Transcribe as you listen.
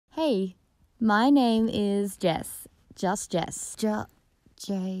Hey, my name is Jess. Just Jess. Just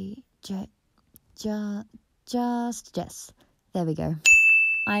Jess. There we go.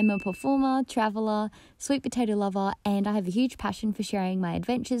 I'm a performer, traveller, sweet potato lover, and I have a huge passion for sharing my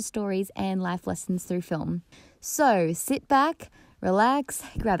adventures, stories, and life lessons through film. So sit back, relax,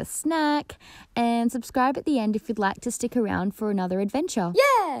 grab a snack, and subscribe at the end if you'd like to stick around for another adventure.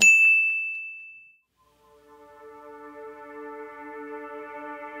 Yeah!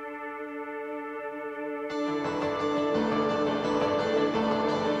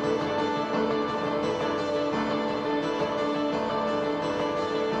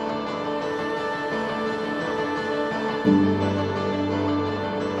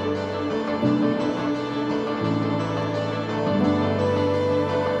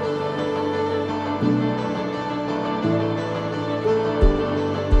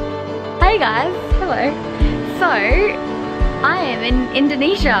 Hey guys, hello. So, I am in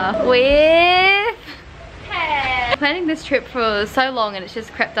Indonesia with Hey. Planning this trip for so long and it's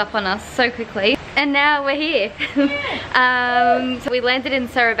just crept up on us so quickly. And now we're here. So we landed in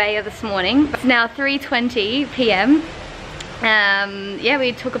Surabaya this morning. It's now 3:20 p.m. Yeah,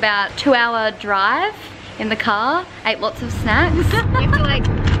 we took about 2-hour drive in the car, ate lots of snacks. You have to like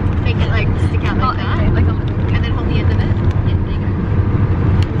make it like stick out like that. Okay, like and then hold the end of it.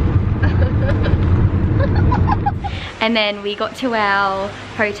 And then we got to our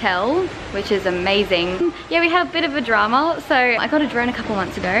hotel, which is amazing. Yeah, we had a bit of a drama. So I got a drone a couple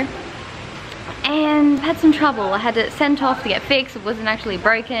months ago and had some trouble. I had it sent off to get fixed. It wasn't actually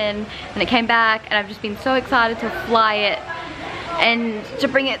broken and it came back, and I've just been so excited to fly it and to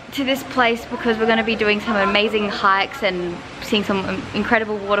bring it to this place because we're going to be doing some amazing hikes and seeing some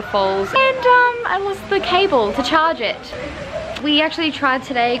incredible waterfalls. And I lost the cable to charge it. We actually tried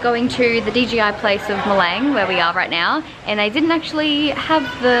today going to the DJI place of Malang, where we are right now, and they didn't actually have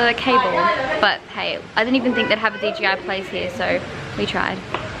the cable. But hey, I didn't even think they'd have a DJI place here, so we tried.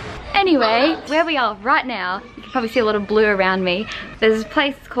 Anyway, where we are right now, you can probably see a lot of blue around me. There's a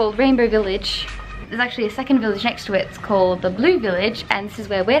place called Rainbow Village. There's actually a second village next to it. It's called the Blue Village, and this is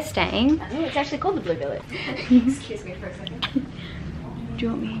where we're staying. Oh, it's actually called the Blue Village. Excuse me for a second. Do you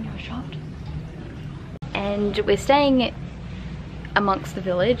want me in your shot? And we're staying amongst the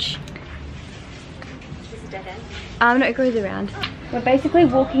village. This is a dead end? No, it goes around. We're basically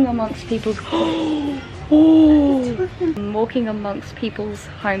walking amongst people's walking amongst people's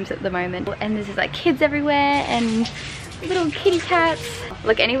homes at the moment. And there's like kids everywhere and little kitty cats.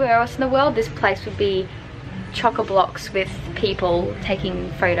 Like anywhere else in the world, this place would be chock-a-blocks with people taking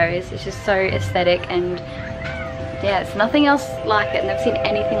photos. It's just so aesthetic, and yeah, it's nothing else like it. I've never seen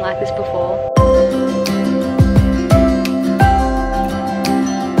anything like this before.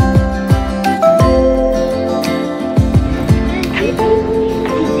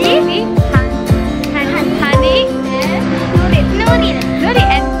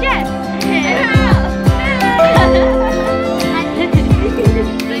 And Jess.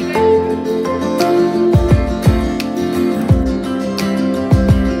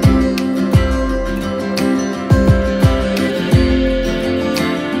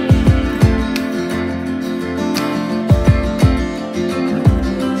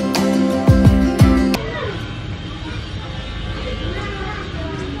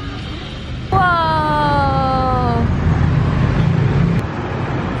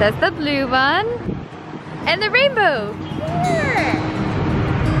 That's the blue one. And the rainbow. Yeah.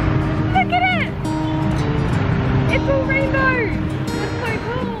 Look at it. It's all rainbow. That's so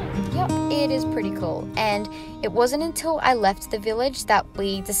cool. Yep, it is pretty cool. And it wasn't until I left the village that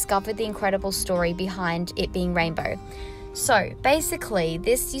we discovered the incredible story behind it being rainbow. So basically,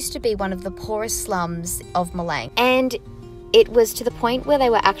 this used to be one of the poorest slums of Malang. And it was to the point where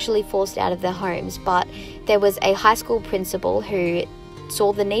they were actually forced out of their homes. But there was a high school principal who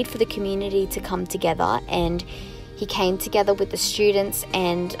saw the need for the community to come together, and he came together with the students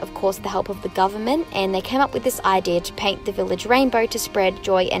and of course the help of the government, and they came up with this idea to paint the village rainbow to spread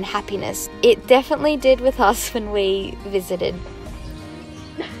joy and happiness. It definitely did with us when we visited.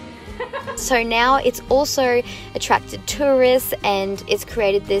 So now it's also attracted tourists and it's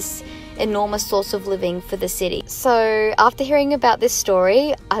created this enormous source of living for the city. So after hearing about this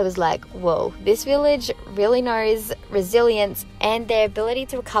story, I was like, whoa, this village really knows resilience and their ability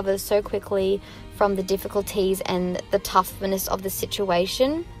to recover so quickly from the difficulties and the toughness of the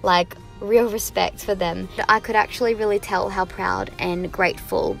situation. Like, real respect for them. I could actually really tell how proud and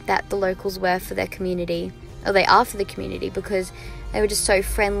grateful that the locals were for their community, or they are for the community, because they were just so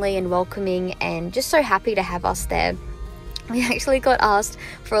friendly and welcoming and just so happy to have us there. We actually got asked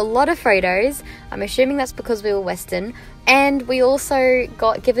for a lot of photos. I'm assuming that's because we were Western. And we also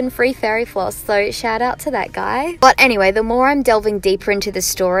got given free fairy floss, so shout out to that guy. But anyway, the more I'm delving deeper into the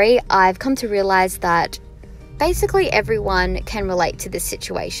story, I've come to realize that basically everyone can relate to this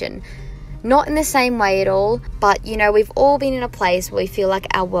situation. Not in the same way at all, but you know, we've all been in a place where we feel like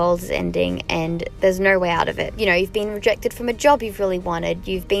our world is ending and there's no way out of it. You know, you've been rejected from a job you've really wanted,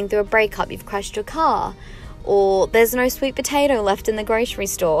 you've been through a breakup, you've crashed your car, or there's no sweet potato left in the grocery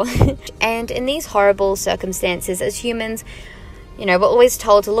store. And in these horrible circumstances, as humans, you know, we're always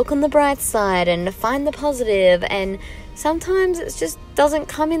told to look on the bright side and find the positive, and sometimes it just doesn't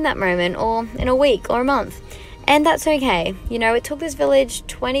come in that moment or in a week or a month. And that's okay. You know, it took this village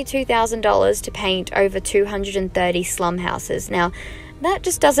 $22,000 to paint over 230 slum houses. Now, that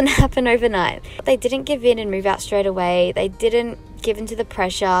just doesn't happen overnight. They didn't give in and move out straight away. They didn't give in to the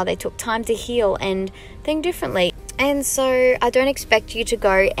pressure. They took time to heal and think differently. And so I don't expect you to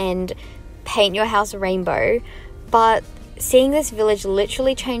go and paint your house a rainbow, but seeing this village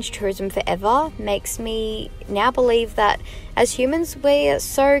literally change tourism forever makes me now believe that as humans, we're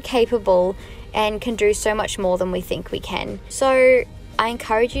so capable and can do so much more than we think we can. So I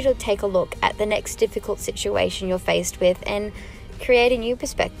encourage you to take a look at the next difficult situation you're faced with and create a new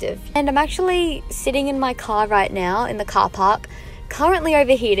perspective. And I'm actually sitting in my car right now in the car park, currently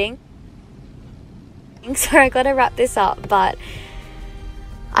overheating. So I gotta wrap this up, but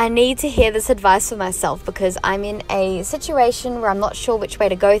I need to hear this advice for myself because I'm in a situation where I'm not sure which way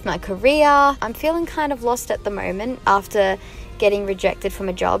to go with my career. I'm feeling kind of lost at the moment after getting rejected from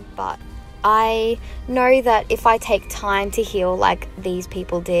a job, but I know that if I take time to heal like these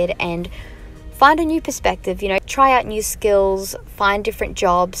people did and find a new perspective, you know, try out new skills, find different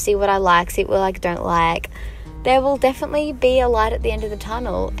jobs, see what I like, see what I don't like, there will definitely be a light at the end of the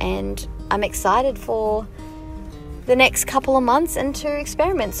tunnel, and I'm excited for the next couple of months and to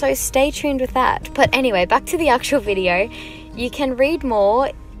experiment, so stay tuned with that. But anyway, back to the actual video. You can read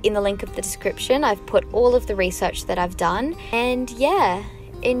more in the link of the description. I've put all of the research that I've done, and yeah,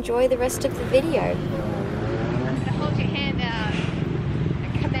 enjoy the rest of the video. I'm gonna hold your hand out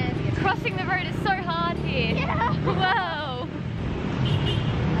and command you. Crossing the road is so hard here. Yeah. Whoa.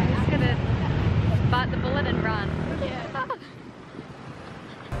 I'm just gonna bite the bullet and run. Yeah.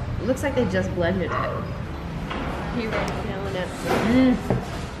 It looks like they just blended it. You ready feeling it?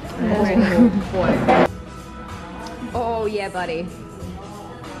 Boy. Oh yeah, buddy.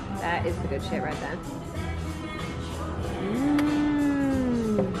 That is the good shit right there.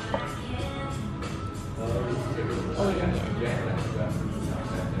 Oh yeah.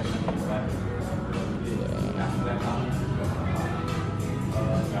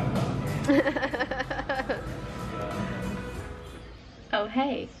 Oh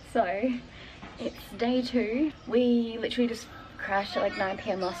hey, so it's day 2. We literally just crashed at like 9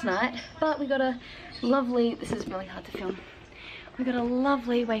 PM last night, but we got a lovely, this is really hard to film, we got a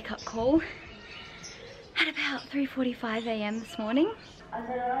lovely wake up call at about 3:45 AM this morning.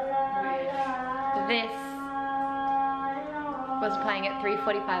 This was playing at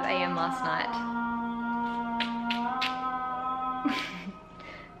 3:45 AM last night.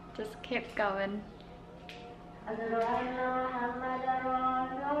 Just kept going.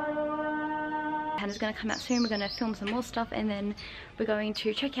 Hannah's gonna come out soon. We're gonna film some more stuff, and then we're going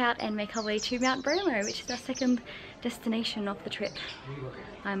to check out and make our way to Mount Bromo, which is our second destination of the trip.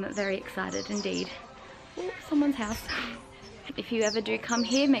 I'm very excited indeed. Oh, someone's house. If you ever do come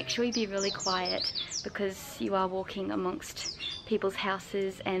here, make sure you be really quiet, because you are walking amongst people's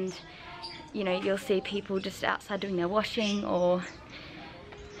houses, and you know, you'll see people just outside doing their washing or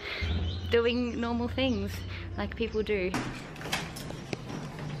doing normal things like people do.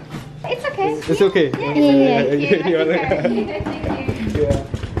 It's okay. It's okay. Yeah.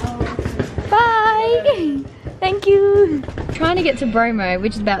 Bye! Thank you! Trying to get to Bromo,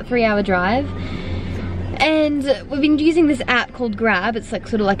 which is about a 3-hour drive. And we've been using this app called Grab. It's like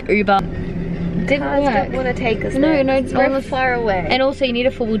sort of like Uber. Didn't work. Don't want to take us No, there. no, it's we're almost far away. And also you need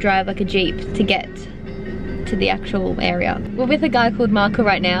a 4-wheel drive, like a Jeep, to get to the actual area. We're with a guy called Marco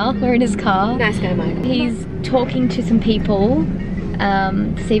right now. We're in his car. Nice guy, Mike. He's talking to some people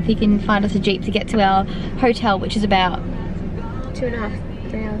to see if he can find us a Jeep to get to our hotel, which is about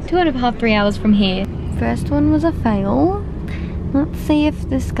 2.5, 3 hours. 2.5, 3 hours from here. First one was a fail. Let's see if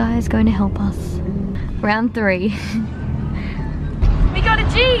this guy is going to help us. Round 3. We got a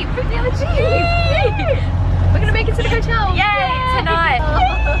Jeep! We got a Jeep! Yay! We're gonna make it to the hotel! Yay! Tonight!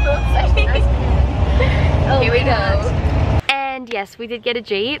 Oh, Here we go. And yes, we did get a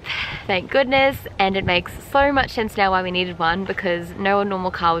Jeep, thank goodness, and it makes so much sense now why we needed one, because no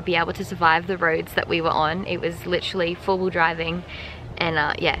normal car would be able to survive the roads that we were on. It was literally four-wheel driving, and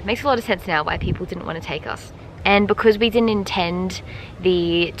yeah, it makes a lot of sense now why people didn't want to take us. And because we didn't intend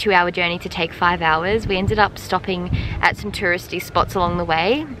the 2-hour journey to take 5 hours, we ended up stopping at some touristy spots along the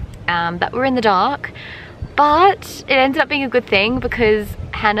way that were in the dark. But it ended up being a good thing because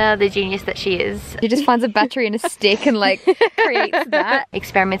Hannah, the genius that she is, she just finds a battery in a stick and like creates that.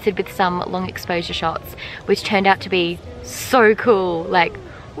 Experimented with some long exposure shots, which turned out to be so cool. Like,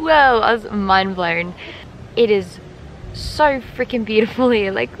 whoa, I was mind blown. It is so freaking beautiful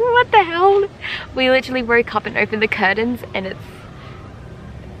here. Like, what the hell? We literally woke up and opened the curtains and it's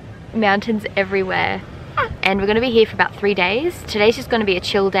mountains everywhere. And we're going to be here for about 3 days. Today's just going to be a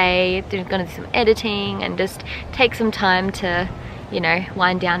chill day. We're going to do some editing and just take some time to, you know,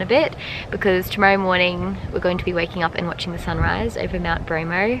 wind down a bit, because tomorrow morning we're going to be waking up and watching the sunrise over Mount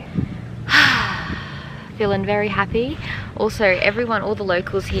Bromo. Feeling very happy. Also, everyone, all the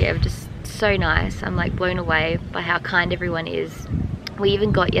locals here are just so nice. I'm like blown away by how kind everyone is. We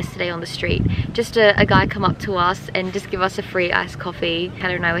even got yesterday on the street, just a guy come up to us and just give us a free iced coffee.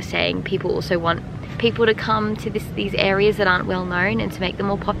 Hannah and I were saying people also want people to come to these areas that aren't well known and to make them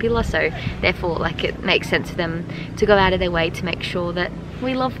more popular, so therefore like it makes sense for them to go out of their way to make sure that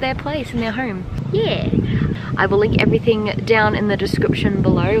we love their place and their home. Yeah. I will link everything down in the description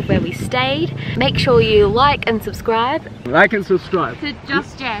below of where we stayed. Make sure you like and subscribe. Like and subscribe. To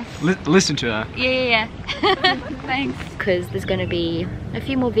Just Jess. Listen to her. Yeah. Thanks. Because there's going to be a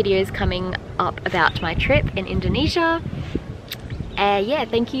few more videos coming up about my trip in Indonesia. Yeah,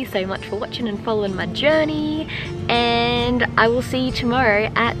 thank you so much for watching and following my journey, and I will see you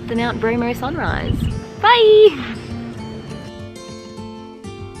tomorrow at the Mount Bromo sunrise. Bye!